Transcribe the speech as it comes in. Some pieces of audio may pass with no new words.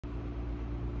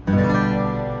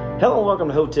Hello and welcome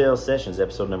to Hotel Sessions,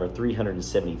 episode number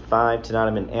 375. Tonight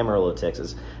I'm in Amarillo,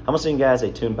 Texas. I'm going to sing you guys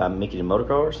a tune by Micky and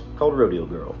Motorcars called Rodeo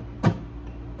Girl.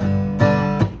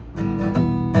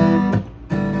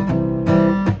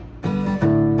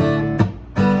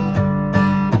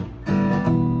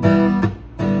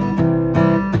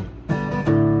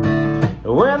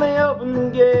 When they open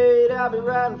the gate, I'll be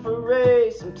riding for a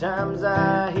race. Sometimes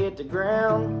I hit the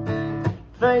ground,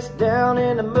 face down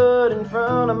in the mud in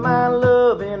front of my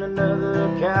love in another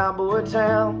cowboy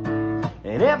town.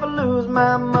 And if I lose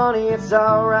my money, it's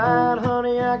alright,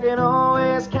 honey, I can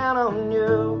always count on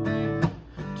you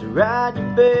to ride your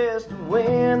best and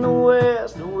win the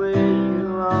West the way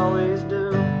you always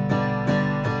do.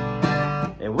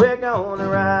 And we're gonna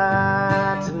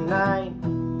ride tonight.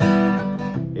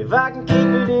 If I can keep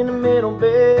it in the middle,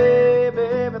 baby,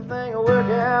 everything will work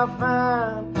out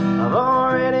fine. I've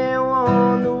already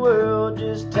won the world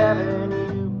just having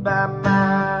you by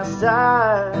my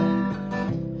side,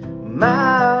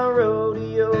 my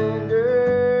rodeo girl.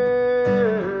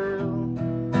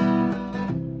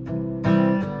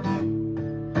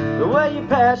 The way you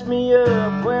patched me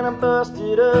up when I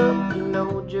busted up, you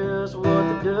know just what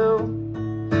to do.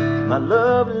 My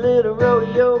lovely little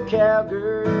rodeo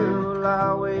cowgirl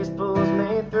always pulls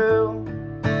me through.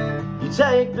 You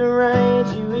take the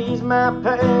reins, you ease my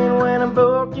pain when I'm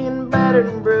broken, battered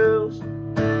and bruised.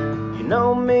 You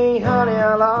know me, honey,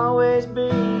 I'll always be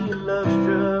your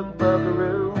love-struck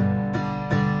buckaroo.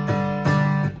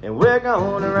 And we're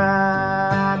gonna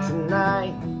ride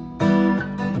tonight.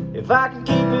 If I can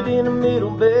keep it in the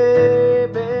middle,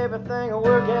 baby, everything will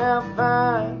work out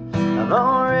fine. I've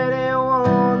already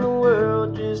won the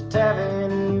world just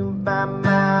having you by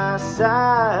my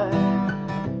side,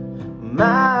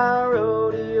 my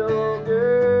rodeo girl.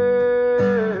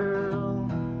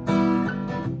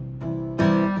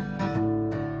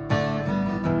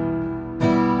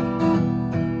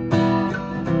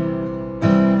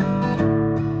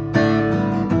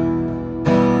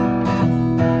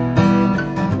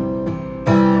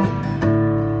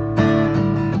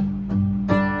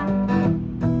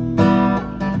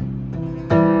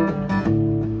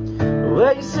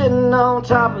 Well, you're sitting on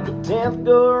top of the 10th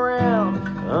go-around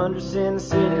under Sin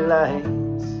City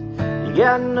lights. You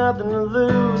got nothing to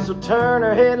lose, so turn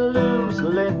her head loose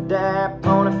and let that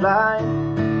pony fly.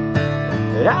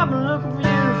 And I've been looking for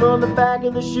you from the back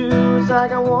of the shoes. I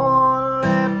got one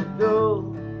left to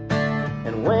go,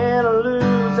 and when I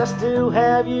lose, I still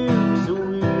have you. So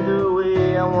either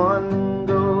way, I won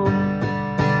go.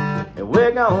 And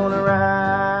we're gonna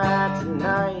ride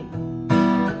tonight.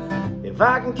 If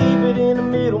I can keep it in the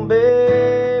middle,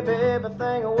 baby,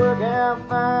 everything will work out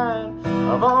fine.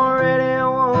 I've already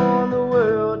won the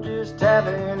world just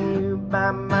having you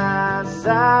by my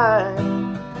side,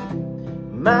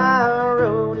 my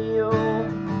rodeo.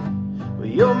 Well,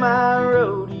 you're my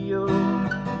rodeo,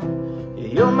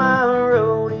 you're my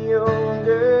rodeo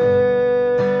girl.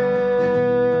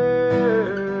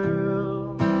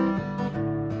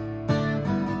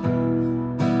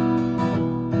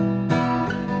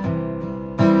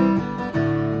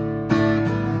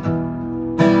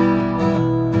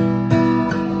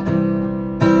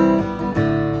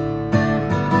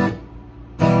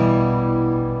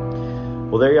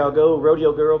 Well, there y'all go,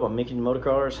 Rodeo Girl by Micky and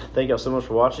Motorcars. Thank y'all so much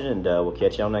for watching, and we'll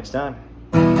catch y'all next time.